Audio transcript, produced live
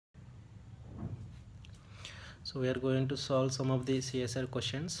So we are going to solve some of the CSIR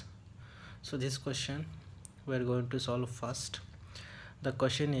questions. So this question we are going to solve first. The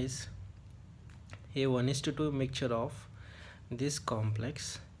question is a 1:2 mixture of this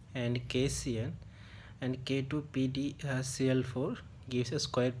complex and KCN and K2PdCl4 gives a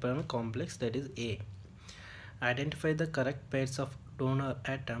square pyramidal complex, that is A. Identify the correct pairs of donor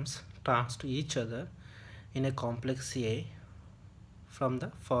atoms trans to each other in a complex A from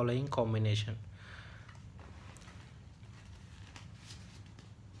the following combination.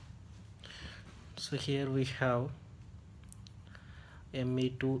 So here we have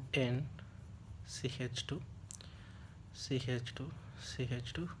Me2N CH2 CH2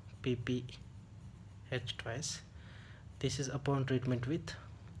 CH2 PPH twice. This is upon treatment with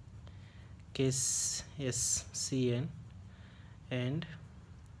KSCN and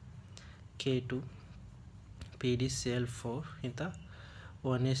K2 PdCl4 in the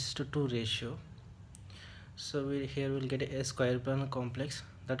 1:2 ratio. So here we'll get a square pyramidal complex.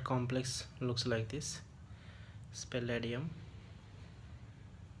 That complex looks like this: palladium,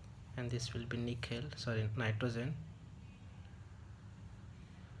 and this will be nitrogen,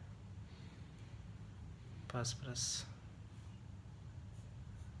 phosphorus,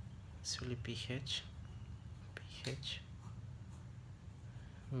 this will be pH,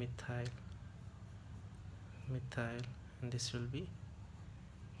 methyl, and this will be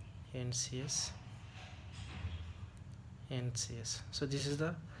NCS. So this is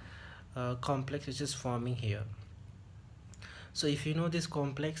the complex which is forming here. So if you know this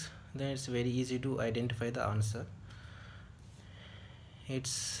complex, then it's very easy to identify the answer.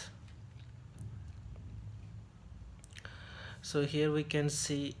 So here we can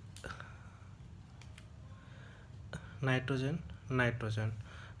see nitrogen,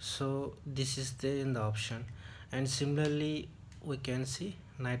 so this is there in the option, and similarly we can see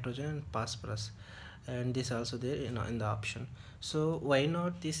nitrogen and phosphorus, and this also there in the option. So why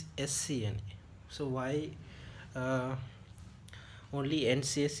not this SCN? So why only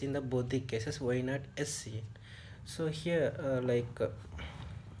NCS in the both the cases? Why not SCN? So here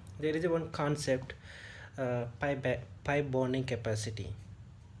there is one concept, pi bonding capacity.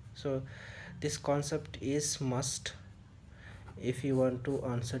 So this concept is must if you want to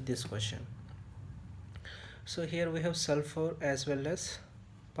answer this question. So here we have sulfur as well as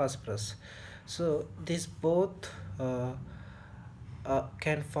phosphorus. So these both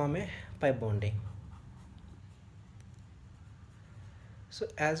can form a pi bonding. So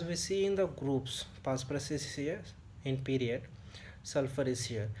as we see in the groups, phosphorus is here in period, sulfur is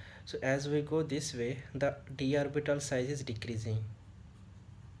here. So as we go this way, the d orbital size is decreasing.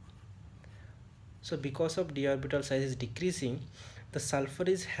 So because of d orbital size is decreasing, the sulfur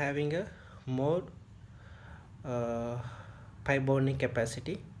is having a more pi bonding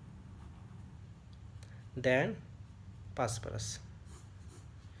capacity than phosphorus.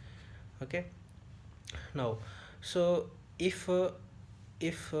 Okay, now so if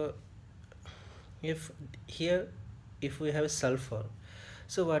here if we have sulfur,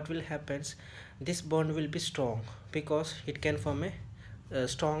 so what will happen? This bond will be strong because it can form a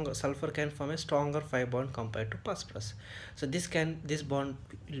sulfur can form a stronger pi bond compared to phosphorus. So this bond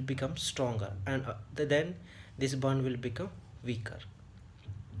will become stronger, and then this bond will become weaker.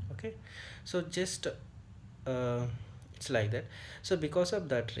 Okay, so just it's like that. So because of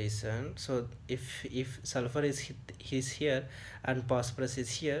that reason, so if sulfur is here and phosphorus is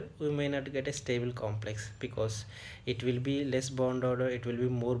here, we may not get a stable complex because it will be less bond order, it will be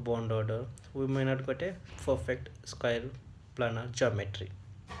more bond order. We may not get a perfect square planar geometry.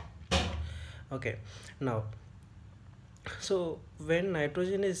 Okay, now so when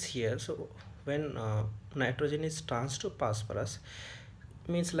nitrogen is here, so when nitrogen is trans to phosphorus,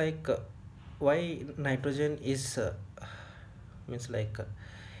 means why nitrogen is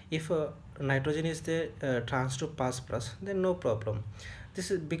if nitrogen is there trans to phosphorus, then no problem.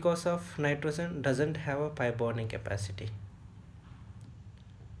 This is because of nitrogen doesn't have a pi bonding capacity.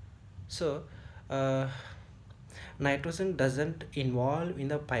 So nitrogen doesn't involve in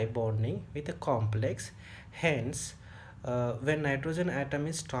the pi bonding with a complex. Hence when nitrogen atom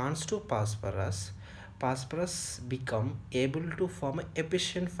is trans to phosphorus, phosphorus become able to form an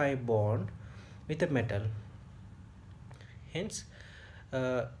efficient pi bond with a metal. Hence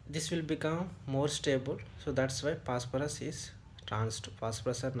this will become more stable. So that's why phosphorus is trans to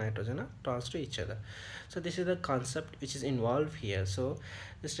phosphorus and nitrogen are trans to each other. So this is the concept which is involved here. So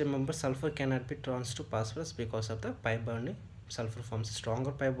just remember, sulfur cannot be trans to phosphorus because of the pi bonding. Sulfur forms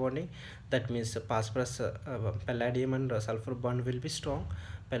stronger pi bonding. That means phosphorus, palladium and sulfur bond will be strong.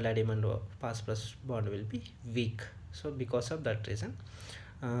 Palladium and phosphorus bond will be weak. So because of that reason,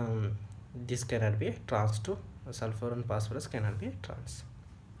 this cannot be trans to sulfur and phosphorus cannot be trans.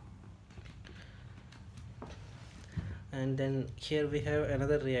 And then here we have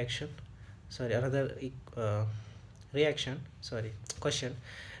another reaction, sorry, another question.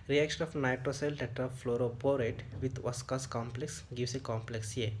 Reaction of nitrosyl tetrafluoroborate with viscous complex gives a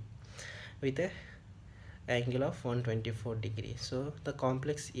complex A with a angle of 124 degrees. So the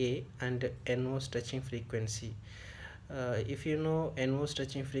complex A and NO stretching frequency, if you know NO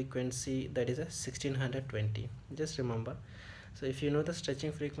stretching frequency, that is a 1620, just remember. So if you know the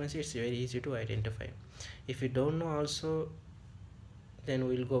stretching frequency, it's very easy to identify. If you don't know also, then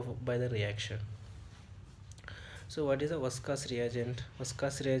we'll go by the reaction. So what is a viscous reagent?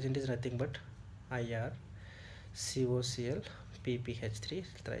 Viscous reagent is nothing but IR COCl PPH3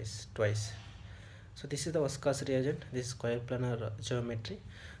 twice. So this is the viscous reagent. This is square planar geometry.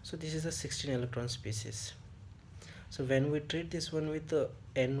 So this is a 16 electron species. So when we treat this one with the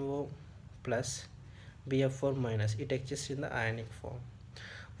NO plus BF4 minus, it exists in the ionic form.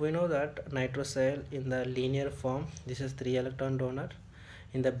 We know that nitrosyl in the linear form, this is 3 electron donor.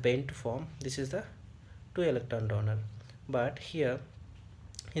 In the bent form, this is the 2 electron donor. But here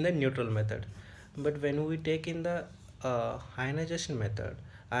in the neutral method, but when we take in the ionization method,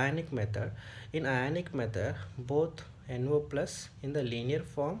 ionic method, in ionic method both NO plus in the linear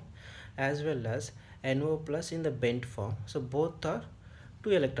form as well as NO plus in the bent form, so both are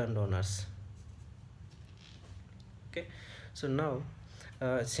 2 electron donors. Okay, so now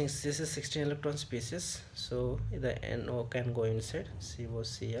since this is 16 electron species, so the NO can go inside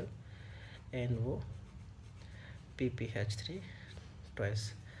COCl NO PPH3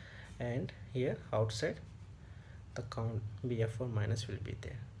 twice, and here outside the count BF4 minus will be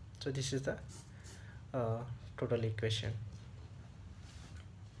there. So this is the total equation.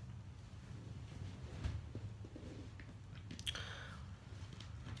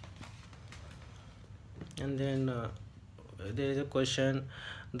 And then there is a question,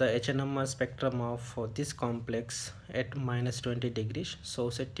 the HNMR spectrum of this complex at minus 20 degrees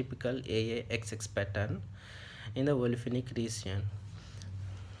shows a typical AAXX pattern in the olefinic region.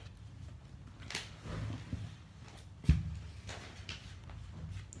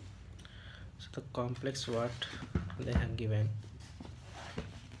 So the complex what they have given.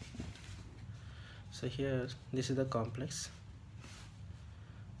 So here this is the complex.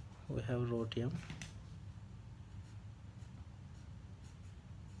 We have rhodium,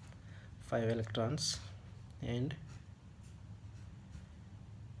 5 electrons, and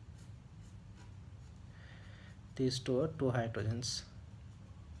these two are 2 hydrogens.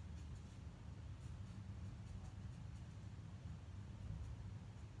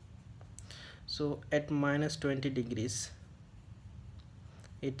 So at minus 20 degrees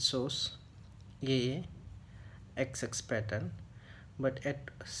it shows AAXX pattern, but at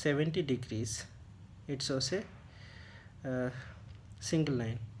 70 degrees it shows a single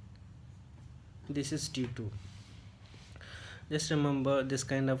line. This is T2. Just remember this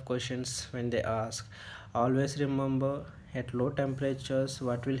kind of questions when they ask. Always remember at low temperatures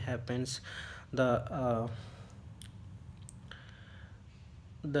what will happens, the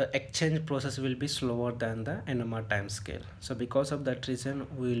exchange process will be slower than the NMR time scale. So because of that reason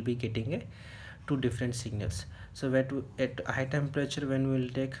we will be getting two different signals. So at high temperature when we will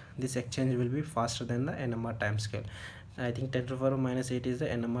take this exchange will be faster than the NMR time scale. I think 10 to the power minus 8 is the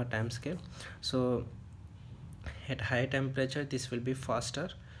NMR time scale. So at high temperature this will be faster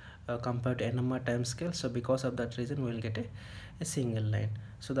compared to NMR time scale. So because of that reason we will get a single line.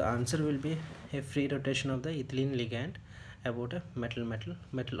 So the answer will be a free rotation of the ethylene ligand about a metal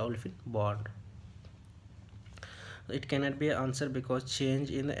olefin bond. It cannot be an answer because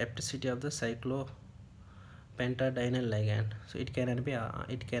change in the hapticity of the cyclopentadienyl ligand. So it cannot be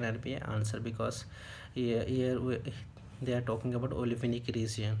an answer because here they are talking about olefinic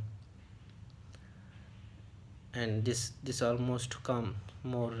region, and this almost come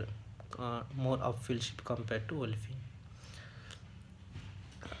more upfield shift compared to olefin.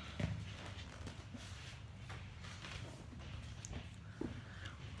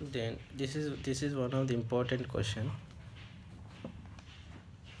 Then this is one of the important question.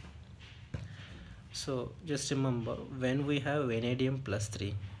 So just remember when we have vanadium plus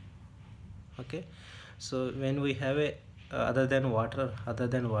 3, okay, so when we have a other than water,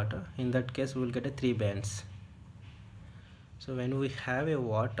 in that case we will get a 3 bands. So when we have a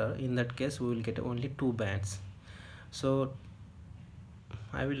water, in that case we will get only 2 bands. So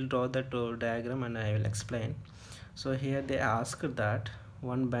I will draw that diagram and I will explain. So here they ask that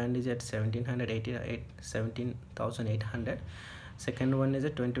one band is at 17,800, second one is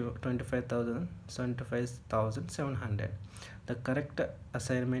at 25,700. The correct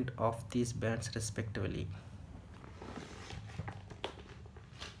assignment of these bands respectively.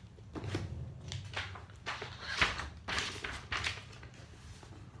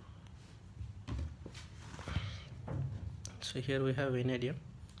 So here we have vanadium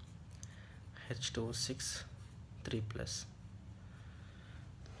H2O6 3 plus.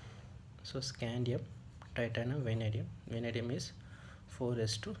 So scandium, titanium, vanadium is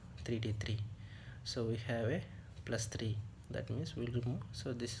 4s2 3d3. So we have a plus 3, that means we'll remove,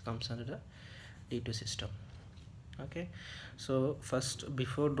 so this comes under the D2 system. Okay, so first,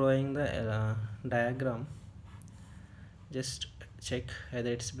 before drawing the diagram, just check whether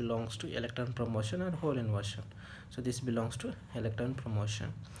it belongs to electron promotion or hole inversion. So this belongs to electron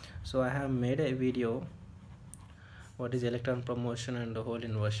promotion. So I have made a video what is electron promotion and hole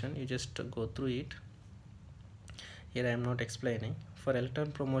inversion. You just go through it. Here I am not explaining. For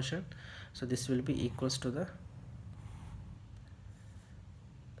electron promotion, so this will be equals to the,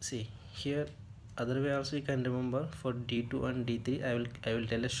 see here, other way also you can remember. For D2 and D3 I will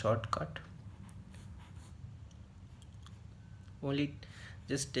tell a shortcut. Only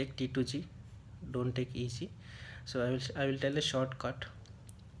just take T2G, don't take EG. So I will tell a shortcut.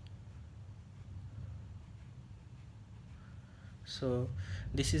 So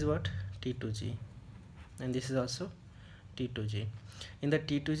this is what T2G, and this is also T2G. In the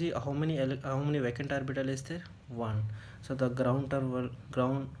T2G, how many vacant orbital is there? 1. So the ground term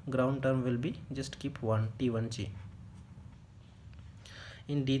will be, just keep 1, T1G.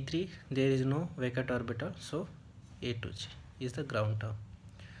 In D3 there is no vacant orbital, so A2G is the ground term.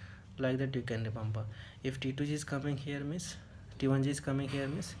 Like that you can remember. If T2G is coming here means T1G is coming here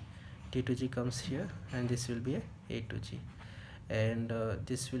means T2G comes here, and this will be a A2G, and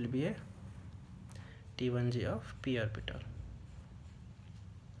this will be a T1G of p orbital.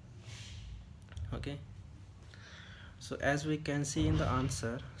 Okay, so as we can see in the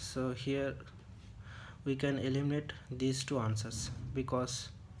answer, so here we can eliminate these two answers because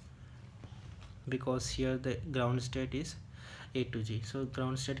here the ground state is A2G, so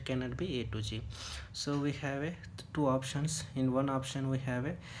ground state cannot be A2G. So we have two options. In one option we have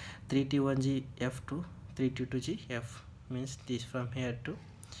a 3T1G F2, 3T2G F, means this from here to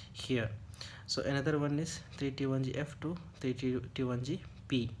here. So another one is 3T1G F2, 3T1G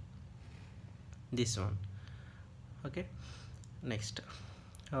P, this one. Okay, next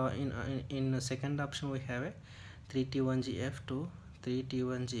in the second option we have a 3T1G F2,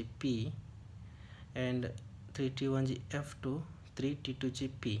 3T1G P, and 3T1G F2, 3T2G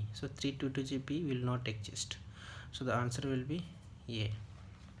P. So 3T2G P will not exist, so the answer will be A.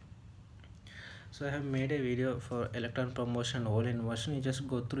 So I have made a video for electron promotion, hole inversion. You just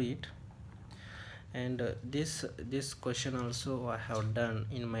go through it. And this question also I have done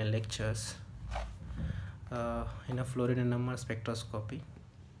in my lectures in a fluorine NMR spectroscopy.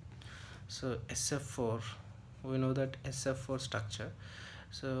 So SF4, we know that SF4 structure.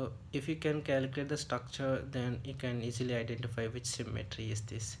 So if you can calculate the structure, then you can easily identify which symmetry is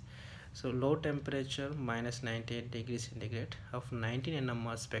this. So low temperature minus 98 degrees centigrade of 19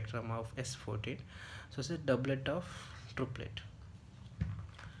 NMR spectrum of S14. So it's a doublet of triplet.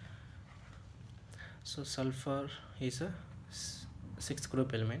 So sulfur is a 6th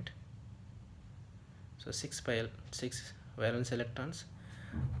group element. So 6 valence electrons.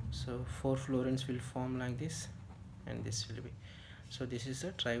 So 4 fluorines will form like this, and this will be. So this is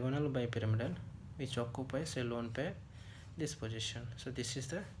a trigonal bipyramidal which occupies a lone pair this position. So this is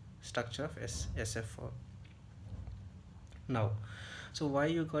the structure of SF4. Now, so why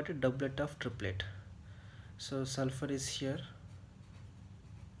you got a doublet of triplet? So sulfur is here,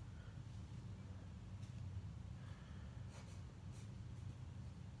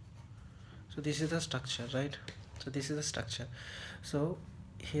 so this is the structure, right? So this is the structure. So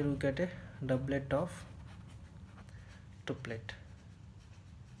here we get a doublet of triplet.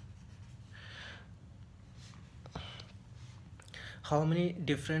 How many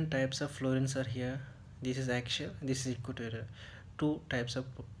different types of fluorines are here? This is axial, this is equatorial. 2 types of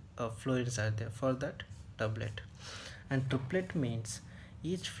fluorines are there for that doublet. And triplet means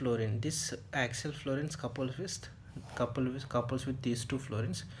each fluorine, this axial fluorines couples with these 2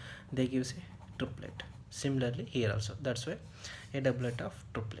 fluorines, they gives a triplet. Similarly here also, that's why a doublet of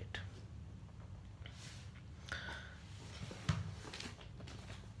triplet.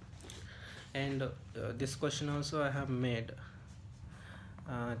 And this question also I have made,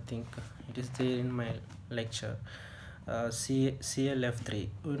 I think it is there in my lecture. CLF3,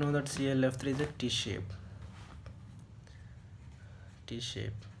 we know that CLF3 is a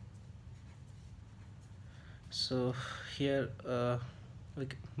T-shape. So here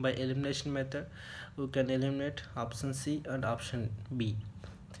by elimination method we can eliminate option C and option B.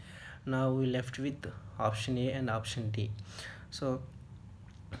 Now we left with option A and option D. So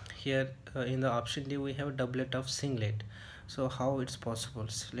here in the option D we have a doublet of singlet. So how it's possible?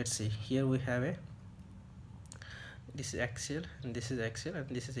 Let's see. Here we have this is axial and this is axial and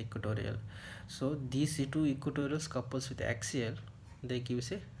this is equatorial. So these two equatorials couples with axial, they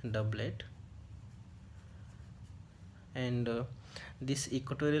gives a doublet, and this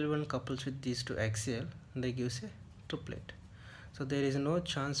equatorial one couples with these two axial, they gives a triplet. So there is no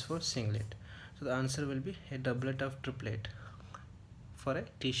chance for singlet. So the answer will be a doublet of triplet for a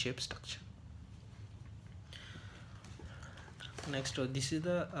T-shaped structure. Next, this is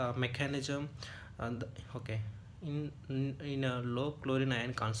the mechanism. Okay, in a low chlorine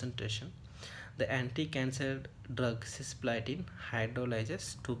ion concentration, the anti-cancer drug cisplatin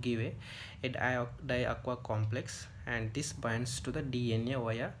hydrolyzes to give a diaqua complex, and this binds to the DNA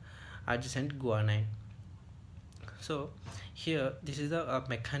via adjacent guanine. So here this is the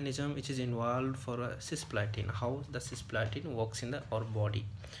mechanism which is involved for cisplatin, how the cisplatin works in our body.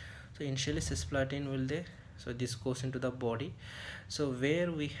 So initially cisplatin will there, so this goes into the body. So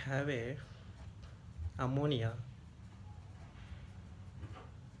where we have a ammonia,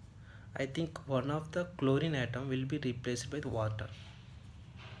 I think one of the chlorine atom will be replaced with water.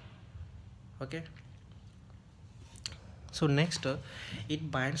 Okay, so next it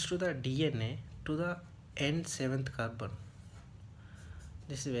binds to the DNA to the end 7th carbon.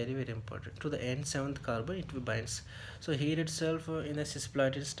 This is very important. To the end 7th carbon it binds. So here itself in the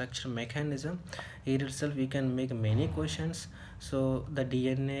cisplatin structure mechanism, here itself we can make many questions. So the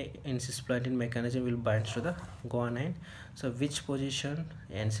DNA in cisplatin mechanism will bind to the guanine. So which position,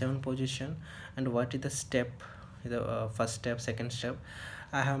 N7 position, and what is the step, the first step, second step.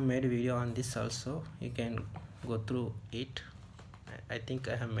 I have made a video on this also, you can go through it. I think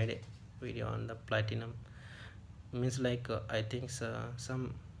I have made a video on the platinum, means like I think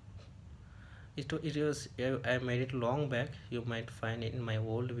some it was I made it long back, you might find it in my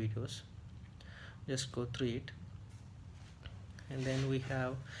old videos, just go through it. And then we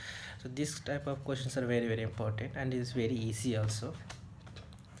have, so this type of questions are very important and is very easy also.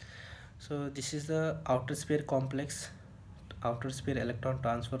 So this is the outer sphere complex, outer sphere electron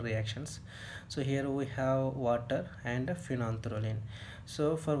transfer reactions. So here we have water and phenanthrolene.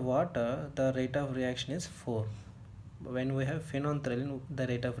 So for water the rate of reaction is 4. When we have phenanthrolene, the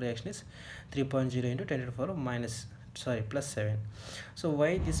rate of reaction is 3.0 into 10 to the power minus, sorry, plus 7. So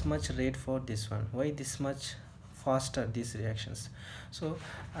why this much rate for this one? Why this much faster these reactions? So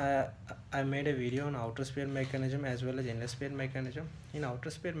I made a video on outer sphere mechanism as well as inner sphere mechanism. In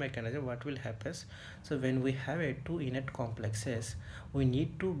outer sphere mechanism, what will happen? So when we have a two inert complexes, we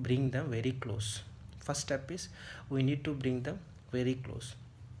need to bring them very close. First step is we need to bring them very close.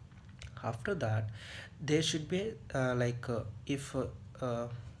 After that there should be if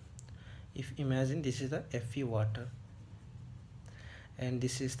imagine this is the Fe water and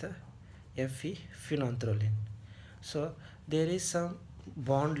this is the Fe phenanthrolene. So there is some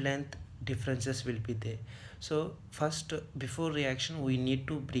bond length differences will be there. So first, before reaction we need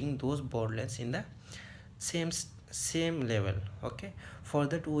to bring those bond lengths in the same level. Okay, for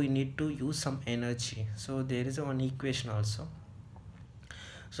that we need to use some energy. So there is one equation also.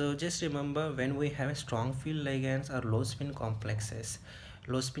 So just remember, when we have a strong field ligands or low spin complexes,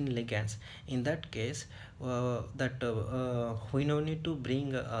 low spin ligands, in that case we no need to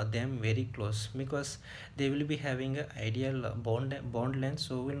bring them very close, because they will be having an ideal bond length.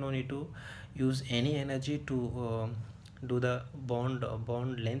 So we'll no need to use any energy to do the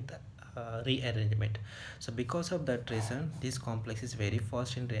bond length rearrangement. So because of that reason this complex is very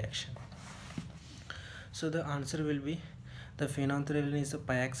fast in reaction. So the answer will be the phenanthrolene is a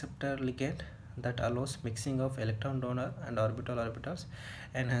pi acceptor ligand that allows mixing of electron donor and orbital orbitals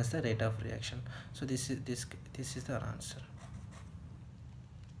and has the rate of reaction. So this is the answer.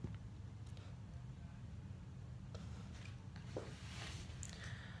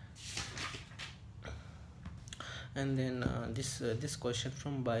 And then this question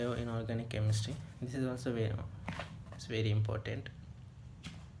from bio inorganic chemistry, this is also very important.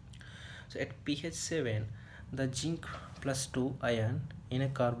 So at pH 7 the zinc plus 2 ion in a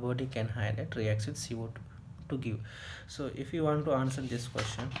carbonic anhydride reacts with CO2 to give. So if you want to answer this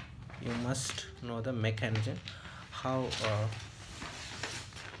question, you must know the mechanism, how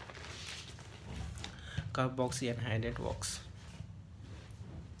carboxy anhydride works.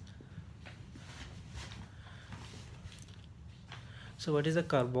 So what is the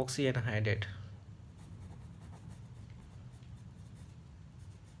carboxy anhydride?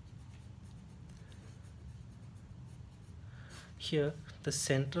 Here the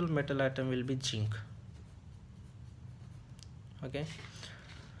central metal atom will be zinc. Okay,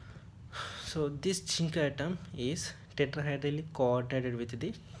 so this zinc atom is tetrahedrally coordinated with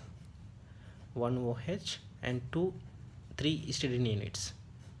the 1 OH and 3 histidine units.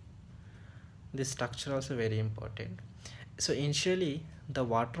 this structure also very important. So initially the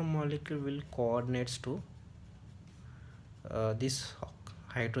water molecule will coordinates to this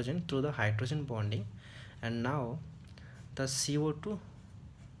hydrogen through the hydrogen bonding, and now the CO2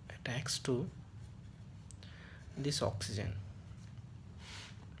 attacks to this oxygen.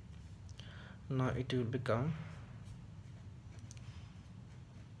 Now it will become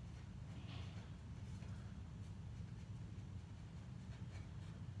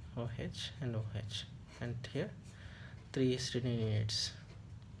OH and OH, and here 3 histidine units.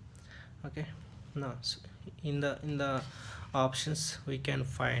 Okay, now so in the options we can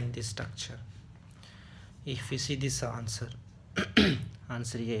find this structure. If we see this answer,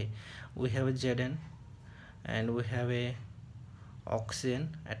 answer A, we have a Zn and we have a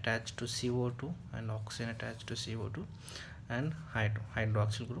oxygen attached to CO2 and oxygen attached to CO2 and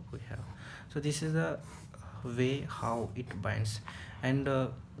hydroxyl group we have. So this is the way how it binds, and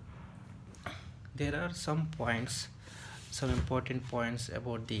there are some points, some important points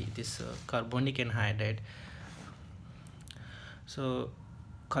about this carbonic anhydride. So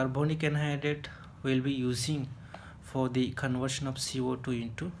carbonic anhydride will be using for the conversion of CO2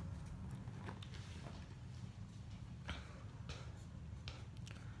 into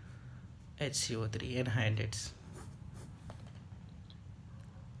HCO3 anhydrates.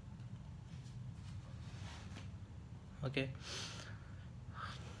 Okay,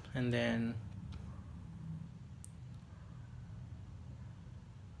 and then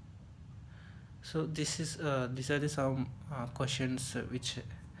so this is these are the some questions which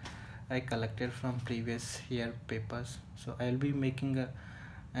I collected from previous year papers. So I'll be making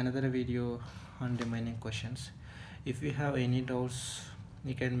another video on remaining questions. If you have any doubts,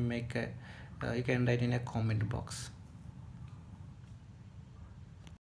 you can make you can write in a comment box.